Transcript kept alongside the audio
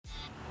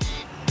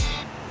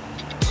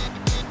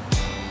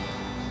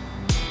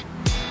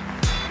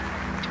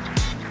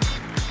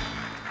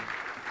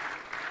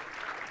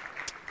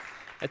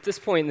At this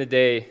point in the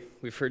day,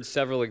 we've heard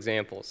several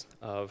examples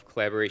of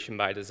collaboration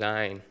by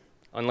design,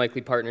 unlikely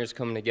partners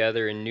coming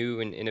together in new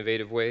and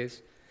innovative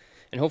ways.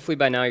 And hopefully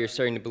by now you're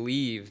starting to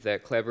believe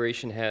that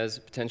collaboration has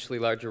a potentially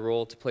larger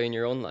role to play in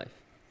your own life,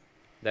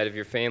 that of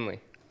your family,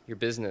 your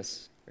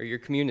business, or your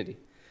community.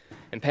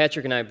 And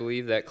Patrick and I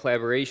believe that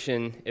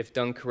collaboration, if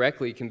done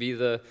correctly, can be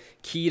the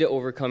key to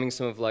overcoming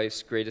some of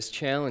life's greatest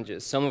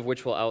challenges, some of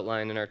which we'll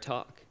outline in our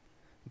talk.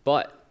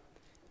 But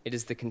it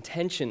is the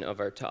contention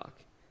of our talk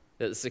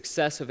that the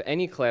success of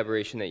any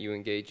collaboration that you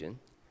engage in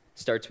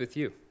starts with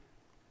you.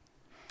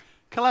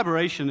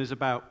 Collaboration is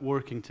about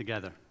working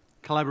together.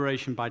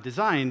 Collaboration by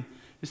design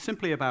is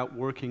simply about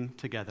working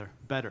together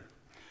better.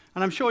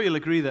 And I'm sure you'll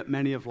agree that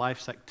many of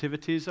life's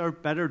activities are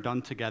better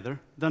done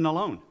together than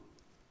alone.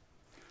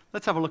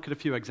 Let's have a look at a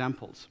few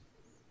examples.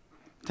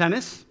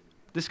 Tennis,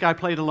 this guy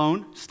played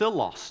alone, still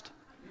lost.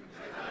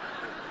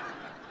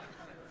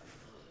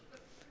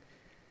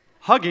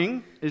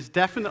 Hugging is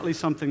definitely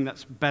something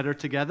that's better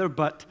together,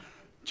 but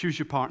choose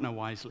your partner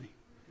wisely.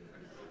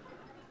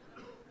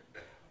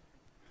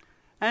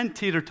 And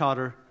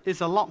teeter-totter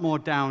is a lot more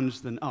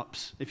downs than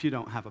ups if you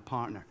don't have a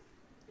partner.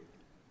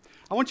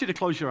 I want you to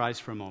close your eyes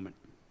for a moment.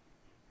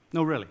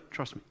 No, really,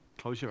 trust me,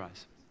 close your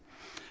eyes.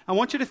 I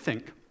want you to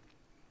think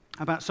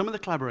about some of the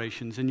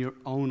collaborations in your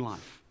own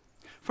life.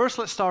 First,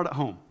 let's start at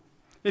home.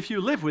 If you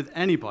live with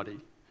anybody,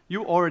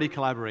 you already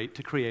collaborate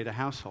to create a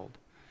household.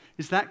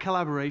 Is that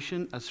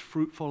collaboration as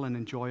fruitful and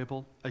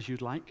enjoyable as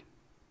you'd like?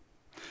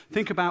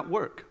 Think about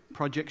work,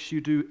 projects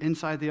you do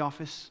inside the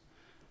office,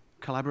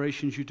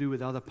 collaborations you do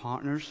with other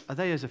partners. Are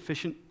they as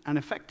efficient and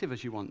effective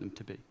as you want them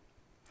to be?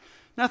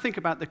 Now think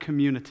about the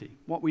community.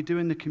 What we do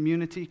in the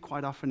community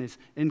quite often is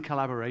in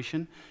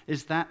collaboration.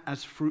 Is that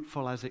as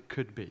fruitful as it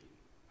could be?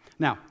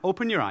 Now,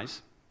 open your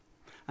eyes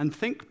and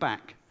think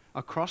back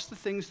across the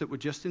things that were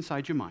just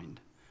inside your mind.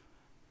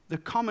 The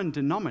common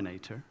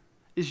denominator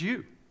is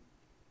you.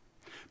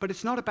 But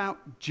it's not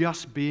about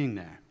just being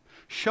there.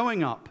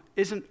 Showing up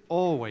isn't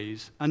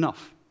always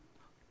enough.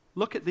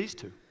 Look at these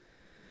two.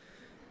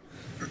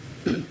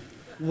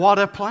 What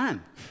a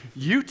plan.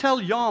 You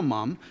tell your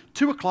mum,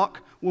 2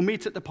 o'clock, we'll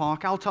meet at the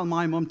park. I'll tell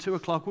my mum, 2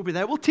 o'clock, we'll be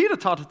there. We'll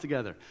teeter-totter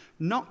together.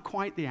 Not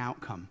quite the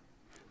outcome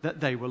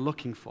that they were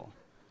looking for.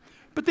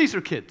 But these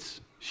are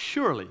kids.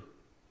 Surely,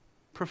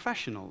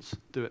 professionals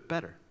do it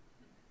better.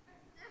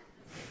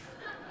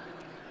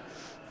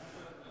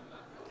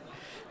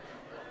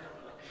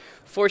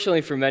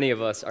 Fortunately for many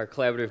of us, our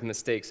collaborative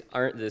mistakes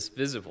aren't this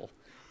visible.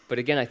 But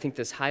again, I think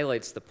this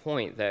highlights the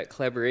point that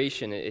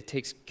collaboration, it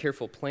takes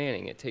careful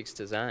planning, it takes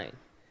design.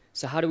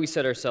 So how do we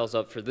set ourselves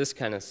up for this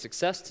kind of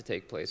success to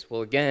take place?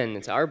 Well, again,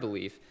 it's our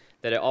belief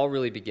that it all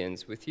really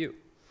begins with you.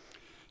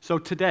 So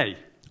today,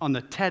 on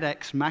the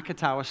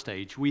TEDxMacatawa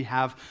stage, we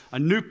have a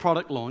new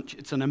product launch.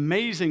 It's an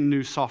amazing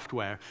new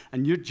software,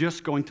 and you're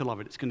just going to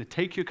love it. It's going to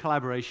take your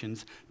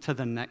collaborations to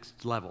the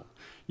next level.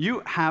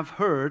 You have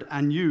heard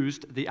and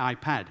used the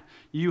iPad.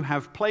 You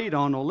have played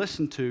on or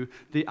listened to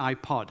the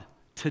iPod.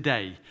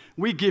 Today,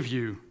 we give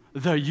you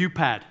the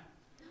UPAD.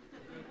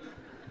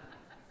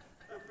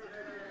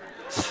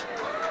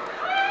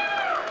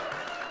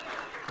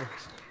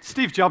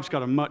 Steve Jobs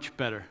got a much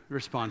better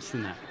response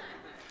than that.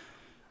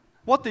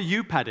 What the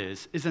UPAD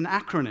is an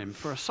acronym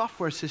for a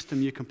software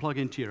system you can plug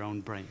into your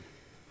own brain.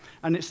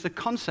 And it's the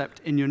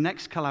concept in your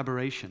next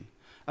collaboration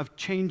of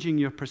changing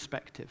your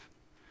perspective,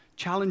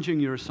 challenging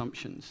your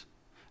assumptions,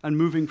 and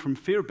moving from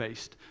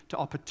fear-based to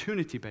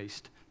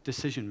opportunity-based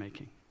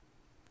decision-making.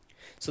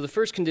 So the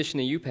first condition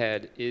of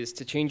UPAD is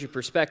to change your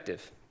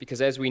perspective,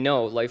 because as we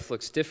know, life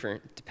looks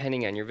different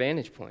depending on your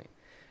vantage point.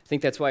 I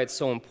think that's why it's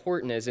so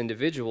important as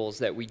individuals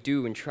that we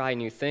do and try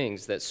new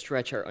things that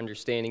stretch our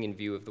understanding and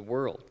view of the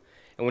world.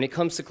 And when it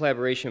comes to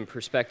collaboration,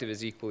 perspective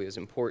is equally as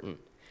important.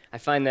 I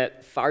find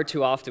that far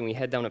too often we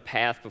head down a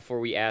path before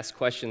we ask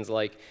questions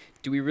like,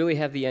 do we really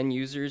have the end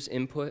user's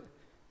input?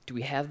 Do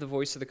we have the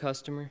voice of the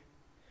customer?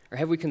 Or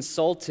have we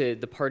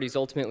consulted the parties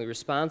ultimately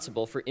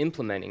responsible for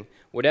implementing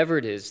whatever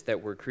it is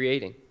that we're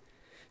creating?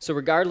 So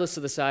regardless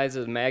of the size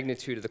of the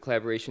magnitude of the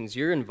collaborations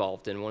you're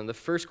involved in, one of the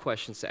first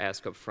questions to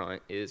ask up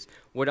front is,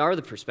 what are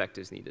the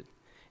perspectives needed?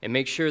 And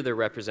make sure they're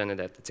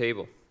represented at the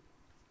table.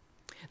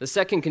 The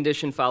second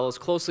condition follows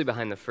closely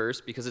behind the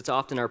first because it's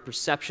often our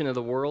perception of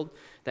the world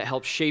that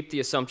helps shape the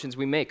assumptions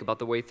we make about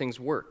the way things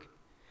work.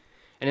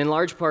 And in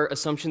large part,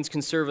 assumptions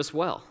can serve us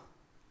well,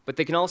 but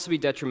they can also be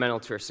detrimental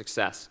to our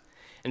success.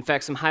 In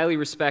fact, some highly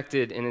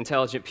respected and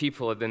intelligent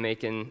people have been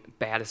making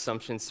bad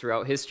assumptions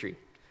throughout history.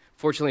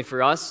 Fortunately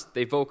for us,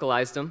 they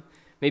vocalized them.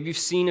 Maybe you've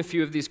seen a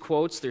few of these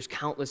quotes. There's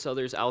countless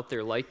others out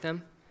there like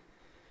them.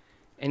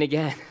 And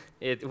again,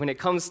 when it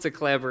comes to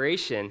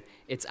collaboration,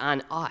 it's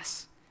on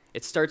us.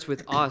 It starts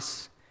with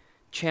us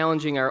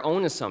challenging our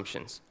own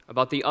assumptions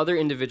about the other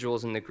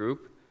individuals in the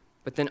group,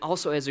 but then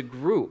also as a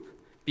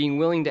group, being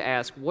willing to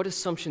ask, what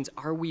assumptions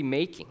are we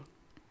making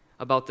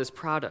about this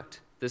product,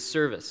 this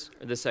service,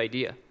 or this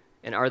idea,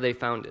 and are they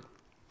founded?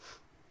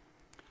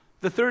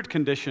 The third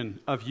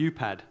condition of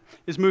UPAD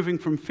is moving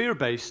from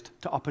fear-based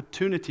to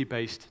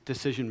opportunity-based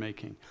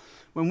decision-making.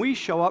 When we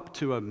show up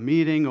to a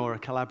meeting or a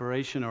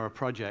collaboration or a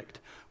project,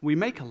 we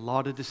make a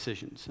lot of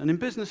decisions. And in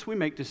business, we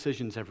make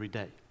decisions every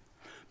day.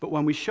 But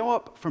when we show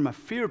up from a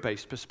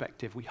fear-based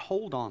perspective, we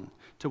hold on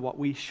to what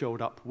we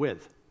showed up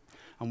with.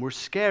 And we're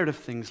scared of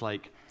things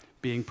like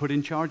being put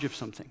in charge of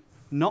something,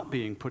 not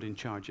being put in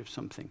charge of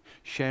something,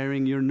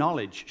 sharing your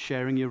knowledge,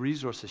 sharing your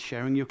resources,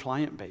 sharing your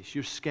client base.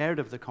 You're scared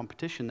of the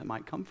competition that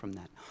might come from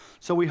that.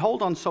 So we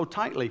hold on so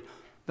tightly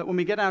that when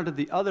we get out at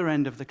the other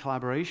end of the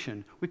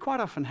collaboration, we quite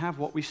often have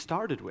what we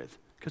started with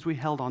because we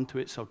held on to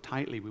it so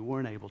tightly we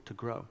weren't able to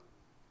grow.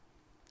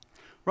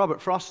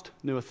 Robert Frost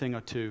knew a thing or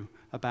two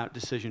about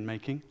decision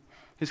making.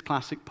 His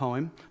classic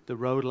poem, The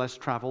Road Less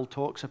Traveled,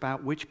 talks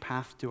about which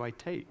path do I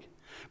take.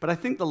 But I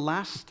think the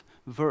last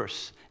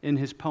verse in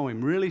his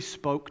poem really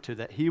spoke to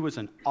that he was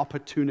an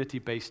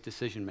opportunity-based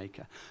decision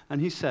maker. And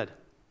he said,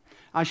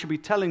 I shall be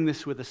telling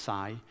this with a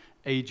sigh,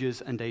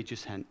 ages and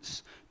ages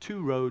hence.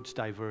 Two roads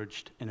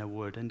diverged in a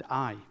wood, and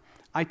I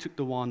took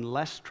the one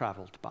less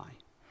traveled by,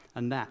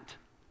 and that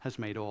has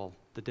made all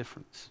the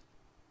difference.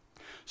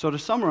 So to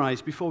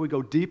summarize, before we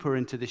go deeper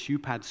into this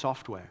UPAD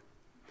software,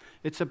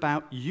 it's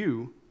about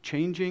you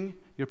changing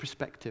your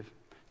perspective,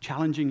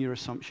 challenging your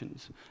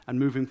assumptions, and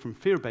moving from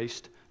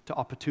fear-based to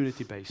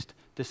opportunity-based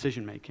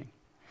decision-making.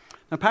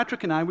 Now,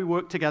 Patrick and I, we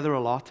work together a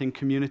lot in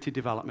community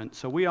development,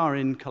 so we are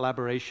in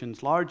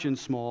collaborations, large and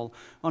small,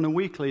 on a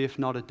weekly, if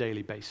not a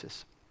daily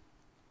basis.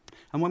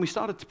 And when we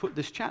started to put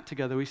this chat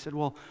together, we said,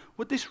 well,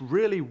 would this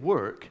really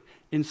work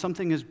in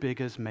something as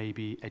big as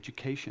maybe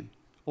education,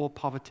 or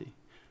poverty,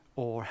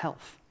 or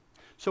health?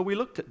 So we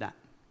looked at that.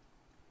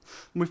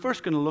 And we're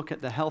first going to look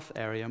at the health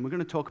area, and we're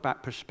going to talk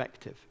about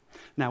perspective.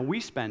 Now, we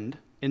spend,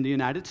 in the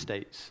United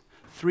States,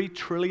 $3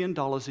 trillion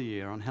a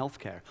year on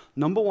healthcare,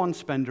 #1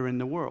 spender in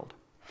the world.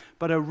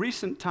 But a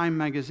recent Time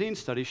magazine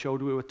study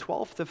showed we were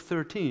 12th of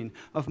 13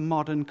 of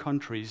modern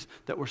countries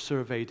that were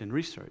surveyed and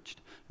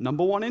researched.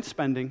 #1 in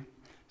spending,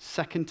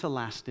 second to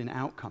last in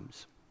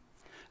outcomes.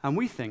 And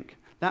we think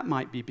that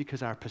might be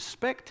because our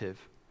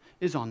perspective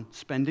is on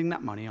spending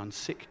that money on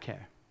sick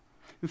care.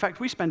 In fact,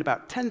 we spend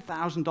about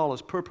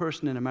 $10,000 per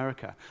person in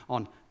America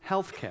on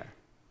healthcare.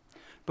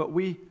 But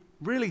we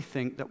really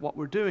think that what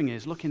we're doing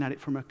is looking at it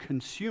from a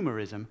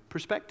consumerism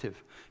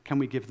perspective. Can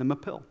we give them a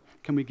pill?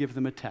 Can we give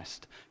them a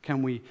test?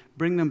 Can we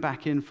bring them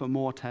back in for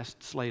more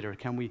tests later?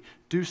 Can we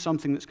do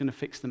something that's going to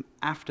fix them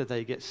after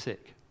they get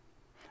sick?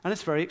 And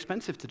it's very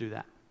expensive to do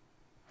that.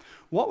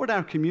 What would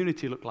our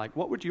community look like?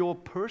 What would your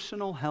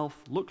personal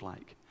health look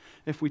like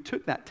if we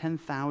took that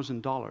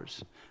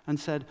 $10,000 and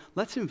said,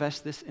 let's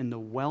invest this in the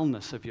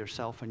wellness of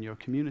yourself and your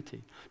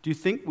community? Do you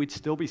think we'd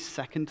still be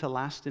second to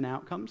last in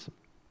outcomes?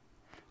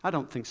 I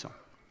don't think so.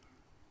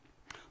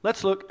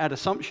 Let's look at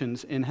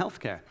assumptions in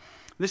healthcare.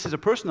 This is a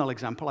personal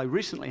example. I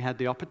recently had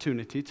the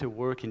opportunity to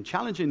work in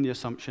challenging the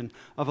assumption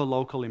of a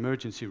local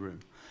emergency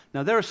room.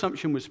 Now, their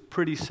assumption was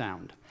pretty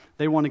sound.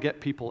 They want to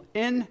get people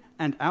in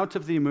and out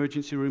of the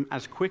emergency room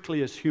as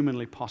quickly as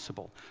humanly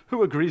possible.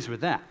 Who agrees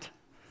with that?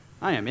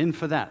 I am in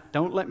for that.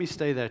 Don't let me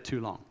stay there too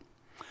long.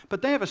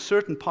 But they have a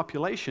certain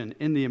population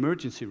in the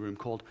emergency room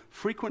called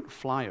frequent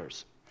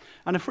flyers.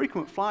 And a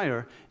frequent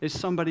flyer is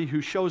somebody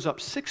who shows up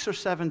 6 or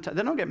 7 times.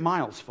 They don't get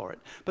miles for it,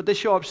 but they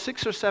show up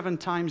 6 or 7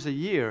 times a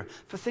year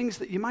for things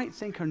that you might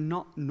think are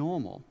not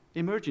normal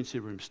emergency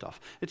room stuff.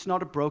 It's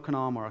not a broken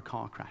arm or a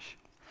car crash.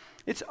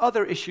 It's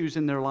other issues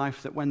in their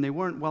life that when they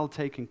weren't well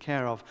taken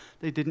care of,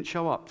 they didn't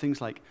show up.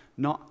 Things like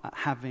not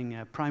having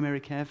a primary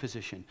care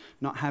physician,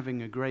 not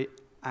having a great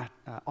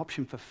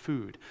option for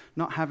food,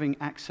 not having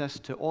access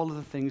to all of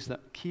the things that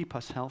keep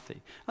us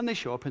healthy. And they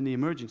show up in the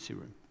emergency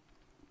room.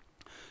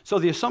 So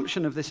the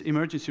assumption of this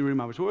emergency room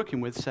I was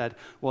working with said,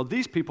 well,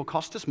 these people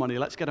cost us money,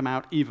 let's get them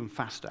out even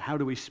faster. How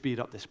do we speed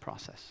up this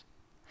process?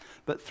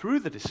 But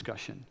through the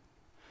discussion,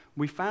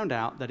 we found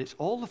out that it's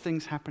all the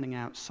things happening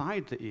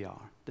outside the ER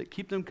that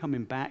keep them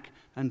coming back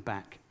and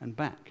back and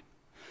back.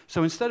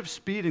 So instead of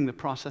speeding the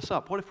process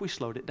up, what if we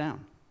slowed it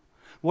down?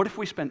 What if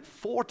we spent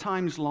 4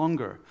 times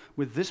longer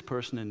with this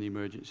person in the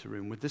emergency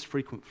room, with this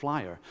frequent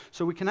flyer,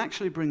 so we can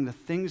actually bring the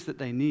things that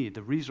they need,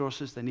 the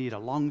resources they need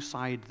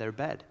alongside their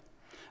bed?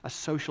 A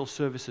social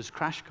services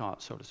crash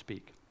cart, so to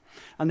speak.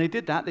 And they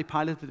did that, they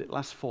piloted it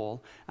last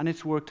fall, and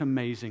it's worked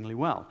amazingly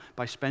well.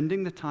 By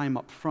spending the time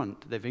up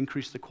front, they've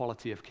increased the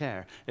quality of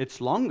care. It's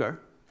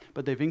longer,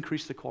 but they've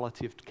increased the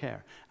quality of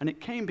care. And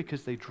it came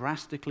because they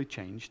drastically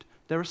changed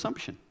their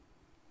assumption.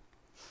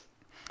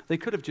 They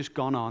could have just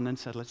gone on and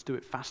said, let's do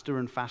it faster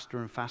and faster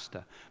and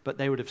faster, but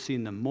they would have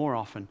seen them more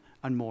often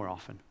and more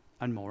often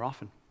and more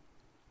often.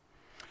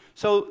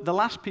 So the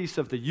last piece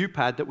of the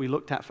UPAD that we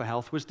looked at for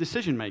health was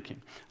decision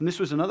making. And this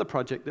was another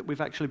project that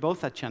we've actually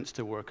both had a chance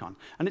to work on.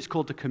 And it's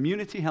called the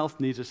Community Health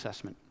Needs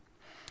Assessment.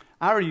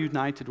 Our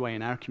United Way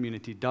in our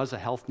community does a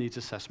health needs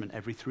assessment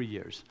every 3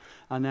 years.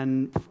 And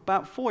then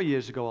about 4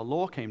 years ago, a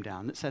law came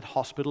down that said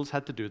hospitals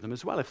had to do them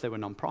as well if they were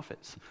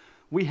nonprofits.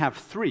 We have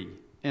 3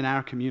 in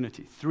our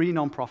community, 3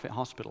 nonprofit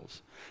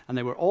hospitals. And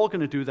they were all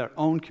going to do their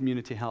own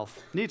community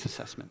health needs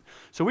assessment.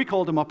 So we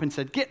called them up and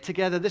said, get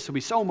together, this will be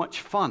so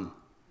much fun.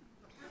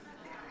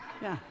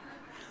 Yeah.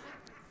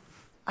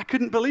 I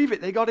couldn't believe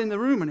it. They got in the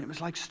room, and it was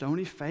like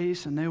stony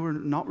face, and they were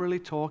not really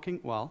talking.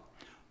 Well,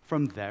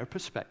 from their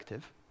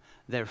perspective,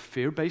 their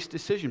fear-based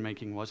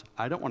decision-making was,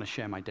 I don't want to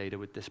share my data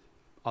with this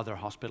other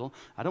hospital.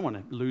 I don't want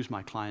to lose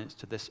my clients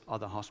to this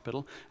other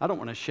hospital. I don't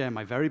want to share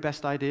my very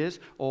best ideas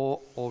or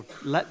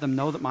let them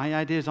know that my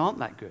ideas aren't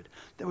that good.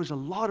 There was a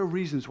lot of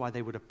reasons why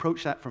they would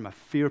approach that from a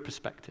fear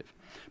perspective.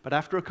 But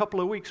after a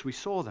couple of weeks, we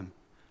saw them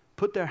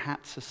put their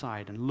hats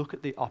aside and look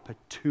at the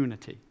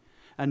opportunity.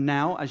 And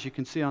now, as you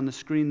can see on the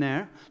screen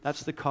there,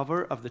 that's the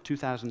cover of the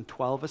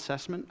 2012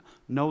 assessment.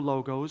 No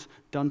logos,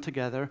 done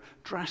together,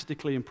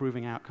 drastically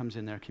improving outcomes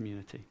in their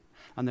community.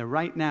 And they're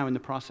right now in the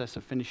process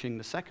of finishing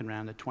the second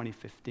round of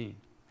 2015.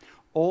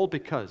 All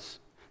because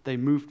they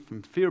moved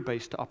from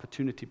fear-based to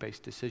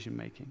opportunity-based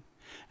decision-making.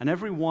 And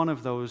every one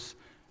of those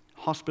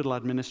hospital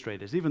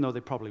administrators, even though they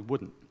probably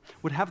wouldn't,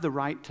 would have the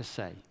right to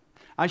say,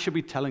 I should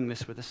be telling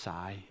this with a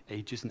sigh,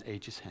 ages and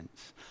ages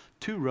hence.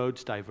 2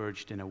 roads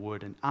diverged in a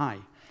wood, and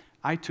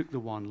I took the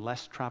one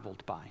less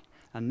traveled by,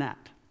 and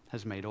that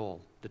has made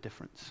all the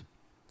difference.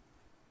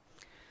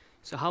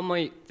 So how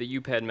might the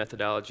UPAD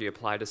methodology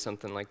apply to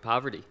something like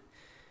poverty?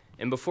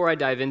 And before I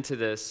dive into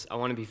this, I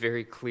want to be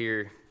very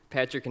clear.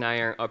 Patrick and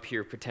I aren't up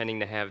here pretending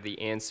to have the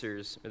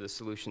answers or the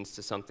solutions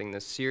to something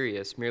this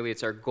serious. Merely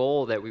it's our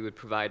goal that we would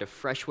provide a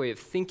fresh way of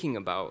thinking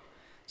about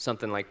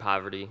something like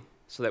poverty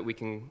so that we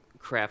can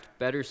craft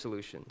better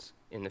solutions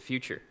in the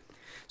future.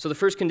 So the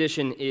first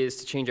condition is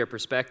to change our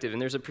perspective,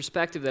 and there's a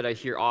perspective that I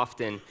hear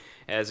often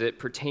as it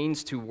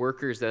pertains to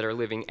workers that are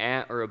living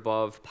at or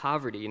above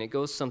poverty, and it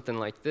goes something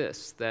like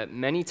this, that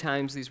many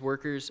times these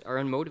workers are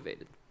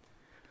unmotivated,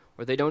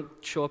 or they don't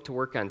show up to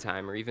work on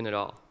time or even at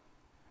all,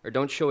 or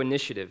don't show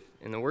initiative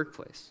in the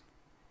workplace.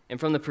 And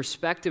from the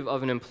perspective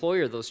of an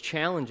employer, those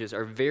challenges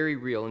are very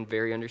real and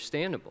very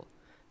understandable.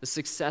 The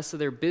success of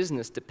their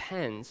business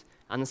depends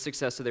on the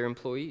success of their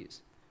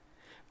employees.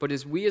 But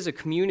as we as a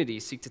community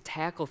seek to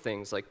tackle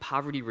things like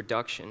poverty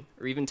reduction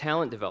or even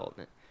talent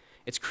development,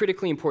 it's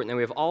critically important that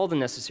we have all the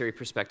necessary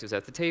perspectives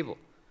at the table,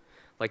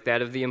 like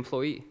that of the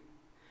employee.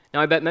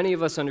 Now, I bet many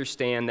of us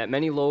understand that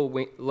many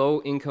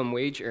low-income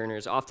wage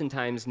earners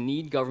oftentimes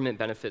need government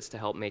benefits to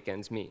help make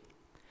ends meet.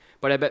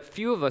 But I bet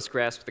few of us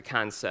grasp the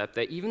concept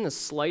that even the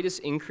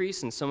slightest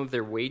increase in some of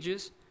their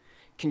wages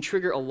can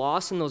trigger a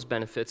loss in those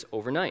benefits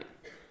overnight.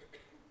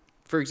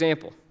 For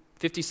example,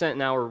 50-cent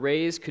an hour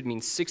raise could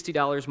mean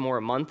 $60 more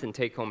a month in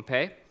take-home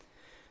pay.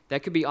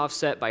 That could be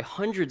offset by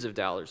hundreds of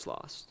dollars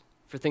lost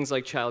for things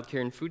like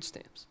childcare and food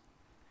stamps.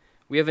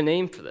 We have a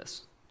name for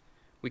this.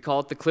 We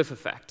call it the cliff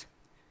effect.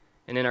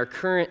 And in our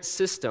current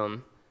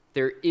system,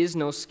 there is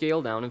no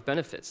scale down of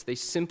benefits. They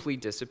simply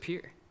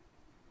disappear.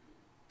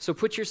 So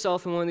put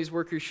yourself in one of these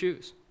workers'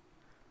 shoes.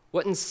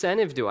 What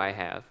incentive do I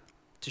have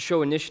to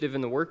show initiative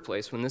in the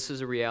workplace when this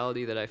is a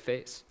reality that I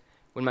face?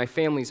 When my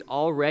family's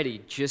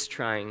already just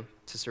trying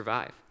to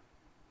survive?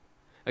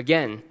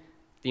 Again,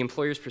 the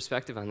employer's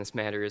perspective on this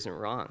matter isn't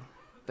wrong,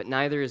 but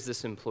neither is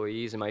this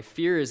employee's, and my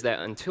fear is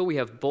that until we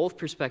have both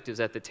perspectives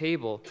at the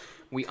table,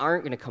 we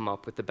aren't going to come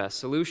up with the best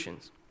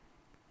solutions.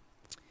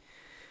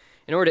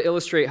 In order to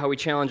illustrate how we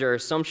challenge our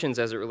assumptions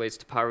as it relates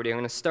to poverty, I'm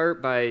going to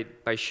start by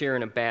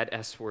sharing a bad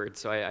S word,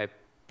 so I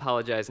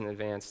apologize in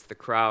advance to the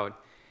crowd.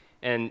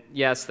 And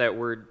yes, that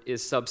word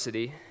is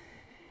subsidy.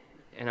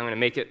 And I'm going to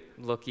make it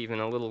look even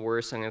a little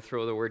worse. I'm going to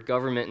throw the word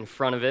government in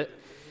front of it.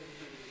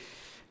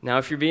 Now,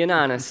 if you're being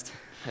honest,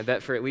 I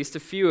bet for at least a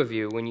few of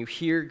you, when you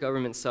hear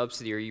government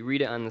subsidy or you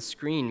read it on the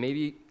screen,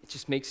 maybe it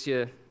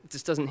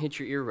just doesn't hit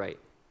your ear right.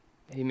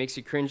 Maybe it makes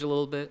you cringe a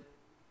little bit.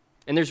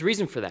 And there's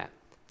reason for that.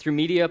 Through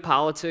media,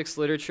 politics,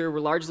 literature, we're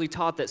largely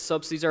taught that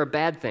subsidies are a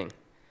bad thing,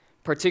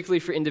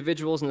 particularly for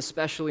individuals and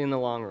especially in the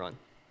long run.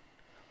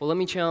 Well, let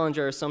me challenge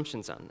our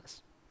assumptions on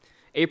this.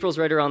 April's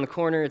right around the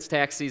corner. It's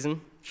tax season.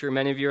 I'm sure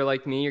many of you are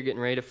like me. You're getting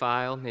ready to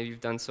file. Maybe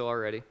you've done so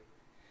already.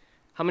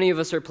 How many of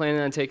us are planning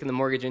on taking the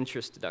mortgage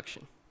interest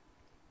deduction?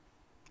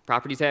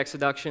 Property tax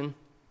deduction?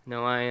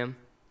 No, I am.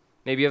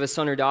 Maybe you have a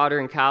son or daughter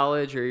in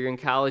college, or you're in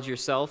college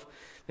yourself.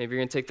 Maybe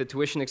you're going to take the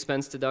tuition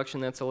expense deduction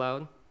that's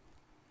allowed.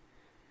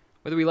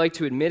 Whether we like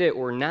to admit it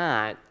or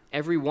not,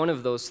 every one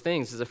of those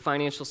things is a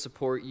financial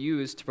support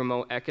used to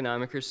promote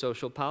economic or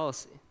social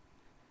policy.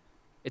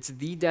 It's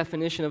the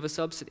definition of a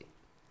subsidy.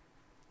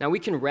 Now, we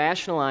can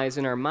rationalize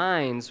in our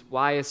minds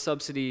why a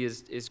subsidy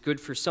is good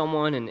for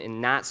someone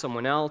and not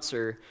someone else,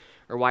 or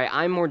why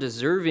I'm more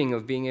deserving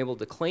of being able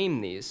to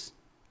claim these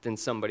than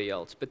somebody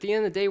else. But at the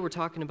end of the day, we're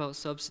talking about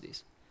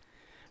subsidies.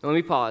 Now, let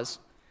me pause.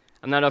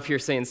 I'm not up here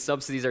saying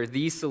subsidies are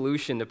the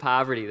solution to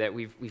poverty that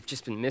we've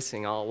just been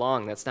missing all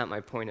along. That's not my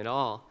point at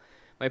all.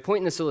 My point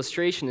in this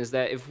illustration is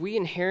that if we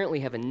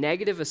inherently have a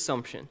negative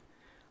assumption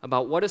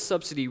about what a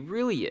subsidy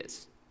really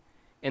is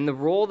and the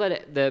role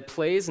that it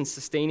plays in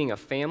sustaining a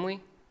family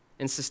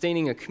and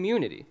sustaining a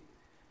community,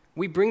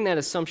 we bring that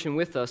assumption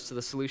with us to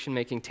the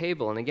solution-making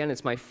table. And again,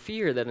 it's my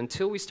fear that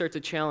until we start to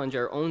challenge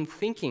our own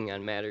thinking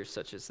on matters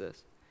such as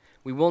this,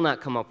 we will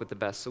not come up with the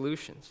best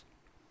solutions.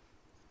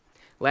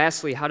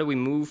 Lastly, how do we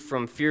move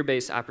from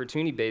fear-based,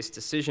 opportunity-based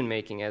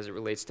decision-making as it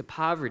relates to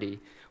poverty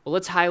Well,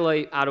 let's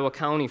highlight Ottawa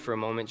County for a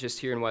moment, just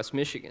here in West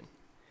Michigan.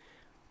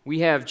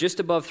 We have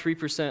just above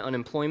 3%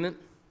 unemployment.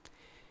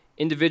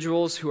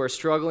 Individuals who are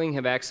struggling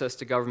have access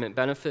to government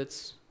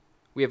benefits.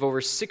 We have over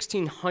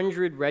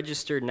 1,600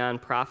 registered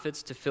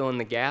nonprofits to fill in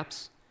the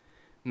gaps,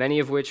 many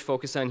of which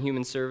focus on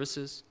human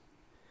services.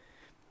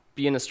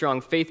 Being a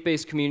strong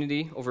faith-based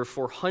community, over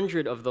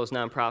 400 of those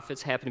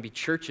nonprofits happen to be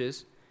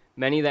churches,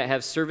 many that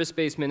have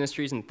service-based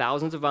ministries and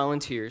thousands of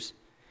volunteers.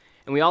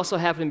 And we also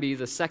happen to be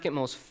the second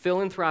most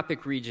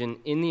philanthropic region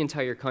in the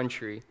entire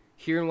country,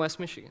 here in West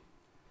Michigan.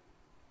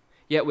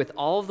 Yet with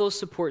all of those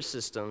support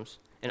systems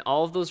and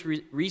all of those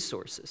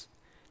resources,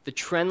 the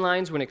trend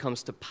lines when it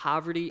comes to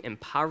poverty and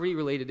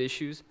poverty-related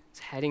issues is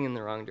heading in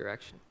the wrong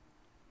direction.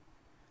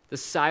 The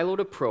siloed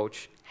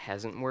approach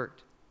hasn't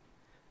worked.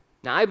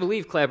 Now, I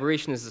believe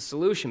collaboration is the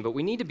solution, but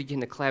we need to begin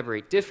to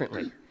collaborate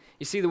differently.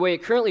 You see, the way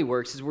it currently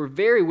works is we're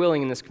very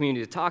willing in this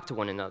community to talk to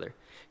one another,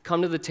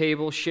 come to the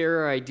table,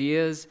 share our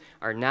ideas,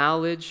 our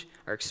knowledge,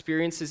 our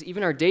experiences,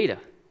 even our data,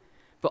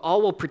 but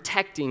all while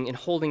protecting and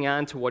holding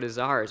on to what is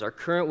ours, our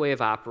current way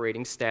of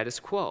operating,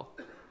 status quo.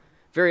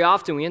 Very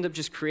often, we end up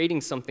just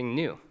creating something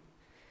new.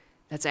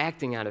 That's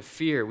acting out of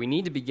fear. We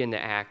need to begin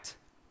to act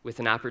with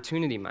an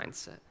opportunity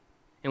mindset.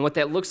 And what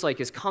that looks like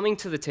is coming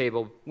to the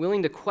table,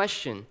 willing to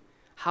question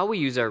how we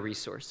use our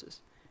resources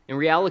and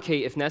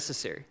reallocate if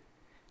necessary,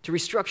 to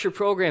restructure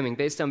programming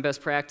based on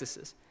best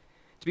practices,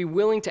 to be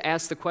willing to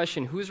ask the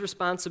question, whose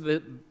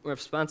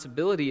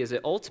responsibility is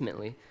it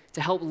ultimately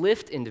to help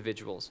lift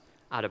individuals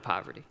out of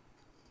poverty?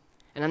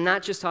 And I'm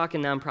not just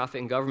talking nonprofit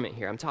and government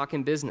here. I'm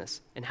talking business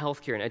and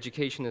healthcare and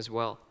education as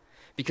well.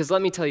 Because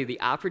let me tell you,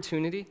 the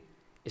opportunity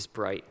is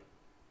bright.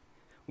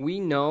 We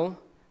know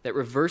that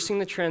reversing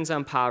the trends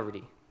on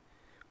poverty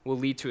will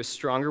lead to a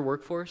stronger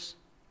workforce,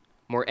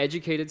 more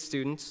educated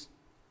students,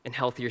 and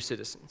healthier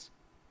citizens.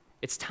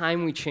 It's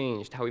time we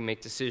changed how we make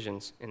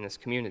decisions in this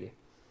community.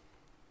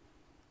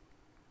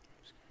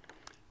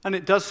 And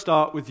it does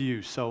start with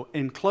you. So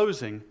in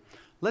closing,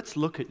 let's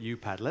look at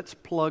UPAD. Let's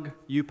plug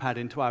UPAD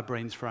into our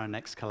brains for our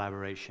next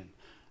collaboration.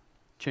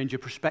 Change your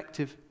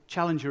perspective,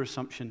 challenge your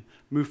assumption,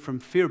 move from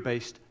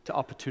fear-based to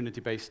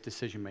opportunity-based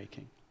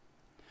decision-making.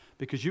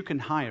 Because you can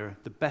hire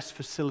the best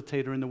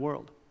facilitator in the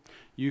world.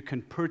 You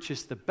can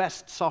purchase the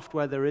best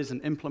software there is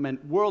and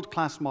implement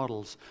world-class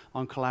models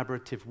on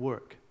collaborative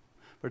work.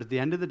 But at the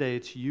end of the day,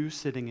 it's you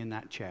sitting in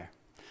that chair.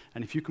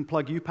 And if you can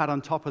plug UPAD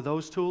on top of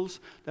those tools,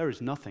 there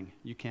is nothing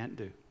you can't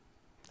do.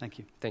 Thank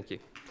you. Thank you.